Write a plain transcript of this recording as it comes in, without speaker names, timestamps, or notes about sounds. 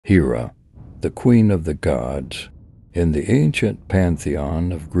Hera, the queen of the gods. In the ancient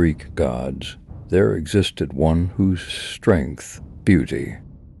pantheon of Greek gods, there existed one whose strength, beauty,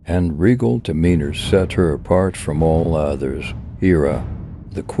 and regal demeanor set her apart from all others. Hera,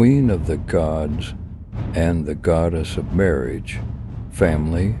 the queen of the gods and the goddess of marriage,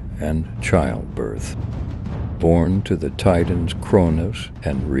 family, and childbirth. Born to the titans Cronus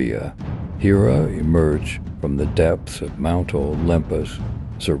and Rhea, Hera emerged from the depths of Mount Olympus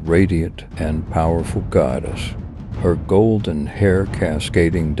as a radiant and powerful goddess, her golden hair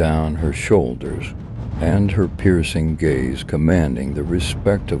cascading down her shoulders, and her piercing gaze commanding the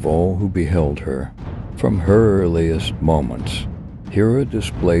respect of all who beheld her. From her earliest moments, Hera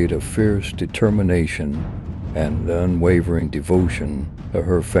displayed a fierce determination and unwavering devotion to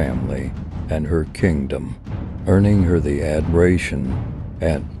her family and her kingdom, earning her the admiration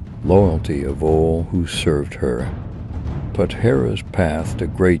and loyalty of all who served her. But Hera's path to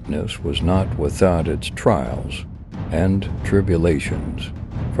greatness was not without its trials and tribulations.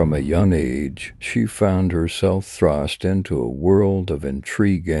 From a young age, she found herself thrust into a world of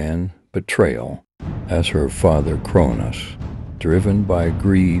intrigue and betrayal, as her father Cronus, driven by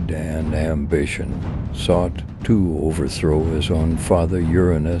greed and ambition, sought to overthrow his own father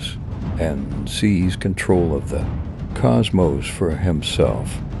Uranus and seize control of the cosmos for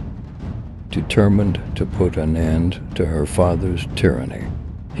himself. Determined to put an end to her father's tyranny,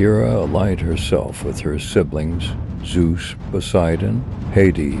 Hera allied herself with her siblings Zeus, Poseidon,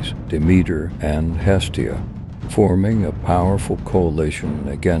 Hades, Demeter, and Hestia, forming a powerful coalition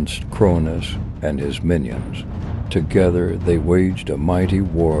against Cronus and his minions. Together they waged a mighty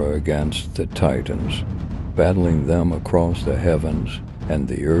war against the Titans, battling them across the heavens and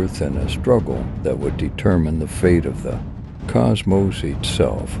the earth in a struggle that would determine the fate of the cosmos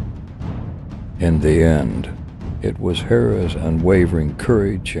itself. In the end, it was Hera's unwavering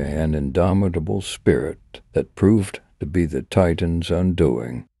courage and indomitable spirit that proved to be the Titans'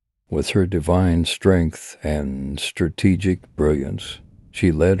 undoing. With her divine strength and strategic brilliance,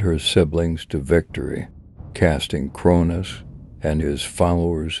 she led her siblings to victory, casting Cronus and his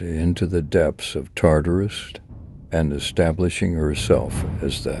followers into the depths of Tartarus and establishing herself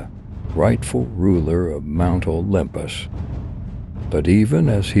as the rightful ruler of Mount Olympus. But even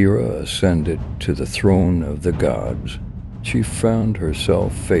as Hera ascended to the throne of the gods, she found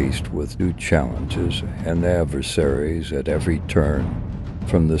herself faced with new challenges and adversaries at every turn,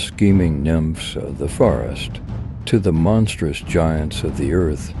 from the scheming nymphs of the forest to the monstrous giants of the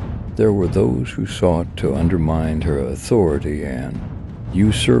earth. There were those who sought to undermine her authority and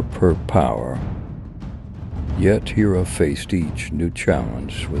usurp her power. Yet Hera faced each new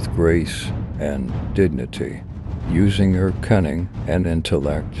challenge with grace and dignity, using her cunning and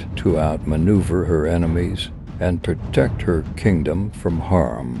intellect to outmaneuver her enemies and protect her kingdom from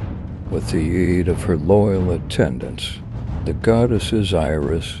harm. With the aid of her loyal attendants, the goddesses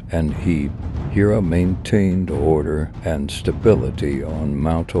Iris and Hebe, Hera maintained order and stability on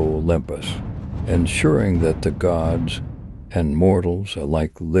Mount Olympus, ensuring that the gods and mortals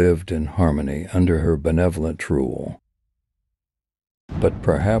alike lived in harmony under her benevolent rule. But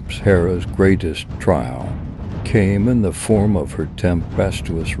perhaps Hera's greatest trial came in the form of her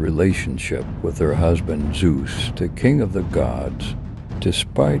tempestuous relationship with her husband Zeus, the king of the gods.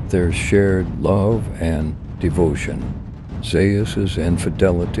 Despite their shared love and devotion, Zeus's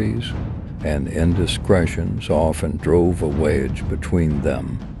infidelities and indiscretions often drove a wedge between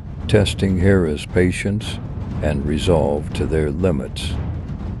them, testing Hera's patience and resolve to their limits.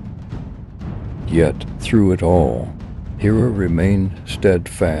 Yet, through it all, Hera remained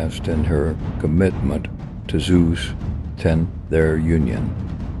steadfast in her commitment to Zeus and their union,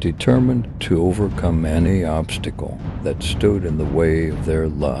 determined to overcome any obstacle that stood in the way of their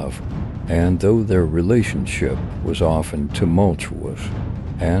love. And though their relationship was often tumultuous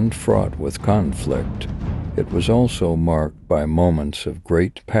and fraught with conflict, it was also marked by moments of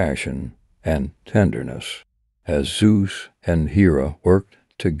great passion and tenderness, as Zeus and Hera worked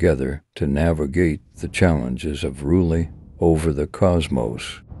together to navigate the challenges of ruling over the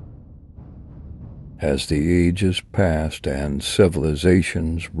cosmos. As the ages passed and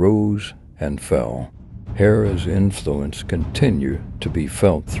civilizations rose and fell, Hera's influence continued to be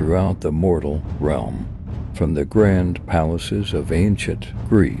felt throughout the mortal realm. From the grand palaces of ancient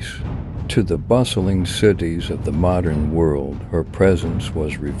Greece to the bustling cities of the modern world, her presence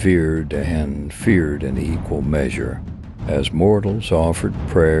was revered and feared in equal measure, as mortals offered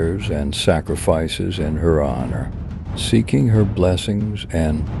prayers and sacrifices in her honor, seeking her blessings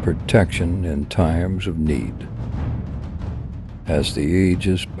and protection in times of need. As the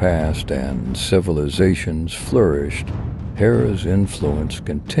ages passed and civilizations flourished, Hera's influence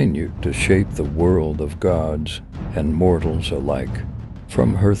continued to shape the world of gods and mortals alike.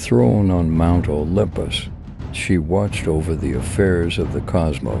 From her throne on Mount Olympus, she watched over the affairs of the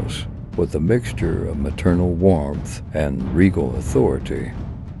cosmos with a mixture of maternal warmth and regal authority,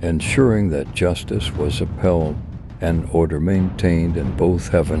 ensuring that justice was upheld and order maintained in both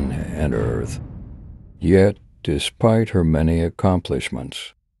heaven and earth. Yet, despite her many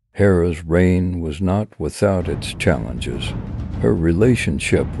accomplishments, Hera's reign was not without its challenges. Her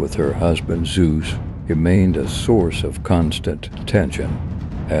relationship with her husband Zeus remained a source of constant tension,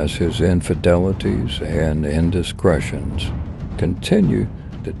 as his infidelities and indiscretions continued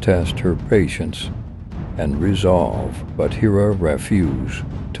to test her patience and resolve, but Hera refused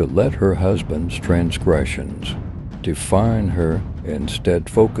to let her husband's transgressions define her, instead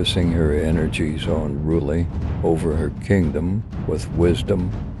focusing her energies on ruling over her kingdom with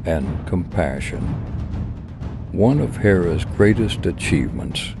wisdom and compassion. One of Hera's greatest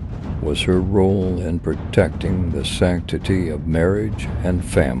achievements was her role in protecting the sanctity of marriage and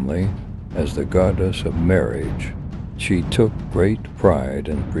family. As the goddess of marriage, she took great pride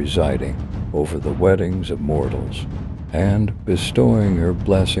in presiding over the weddings of mortals and bestowing her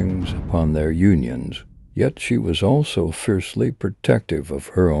blessings upon their unions. Yet she was also fiercely protective of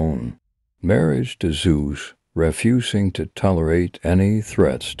her own marriage to Zeus, refusing to tolerate any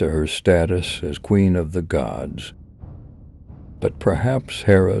threats to her status as queen of the gods. But perhaps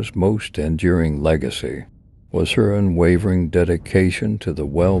Hera's most enduring legacy was her unwavering dedication to the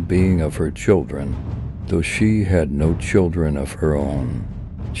well-being of her children. Though she had no children of her own,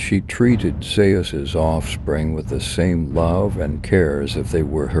 she treated Zeus's offspring with the same love and care as if they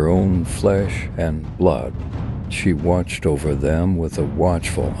were her own flesh and blood. She watched over them with a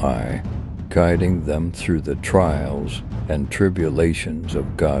watchful eye, guiding them through the trials and tribulations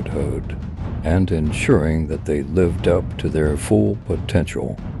of godhood, and ensuring that they lived up to their full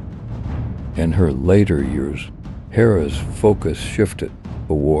potential. In her later years, Hera's focus shifted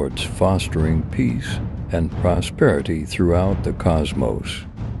towards fostering peace and prosperity throughout the cosmos.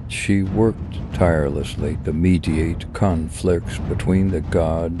 She worked tirelessly to mediate conflicts between the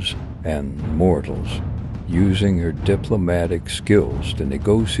gods and mortals, using her diplomatic skills to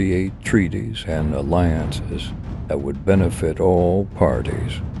negotiate treaties and alliances that would benefit all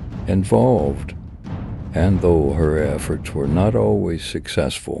parties involved. And though her efforts were not always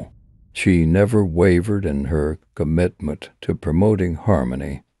successful, she never wavered in her commitment to promoting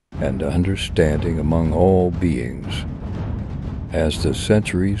harmony and understanding among all beings. As the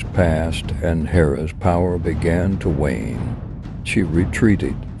centuries passed and Hera's power began to wane, she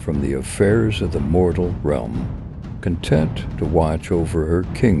retreated from the affairs of the mortal realm, content to watch over her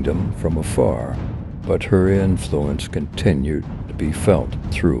kingdom from afar. But her influence continued to be felt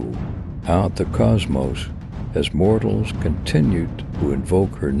throughout the cosmos as mortals continued to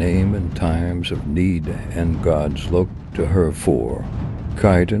invoke her name in times of need, and gods looked to her for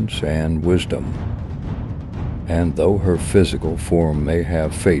guidance and wisdom. And though her physical form may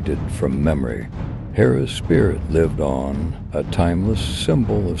have faded from memory, Hera's spirit lived on, a timeless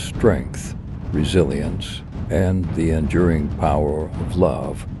symbol of strength, resilience, and the enduring power of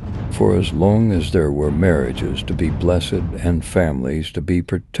love. For as long as there were marriages to be blessed and families to be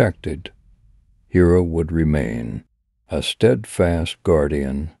protected, Hera would remain a steadfast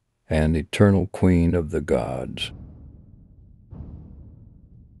guardian and eternal queen of the gods.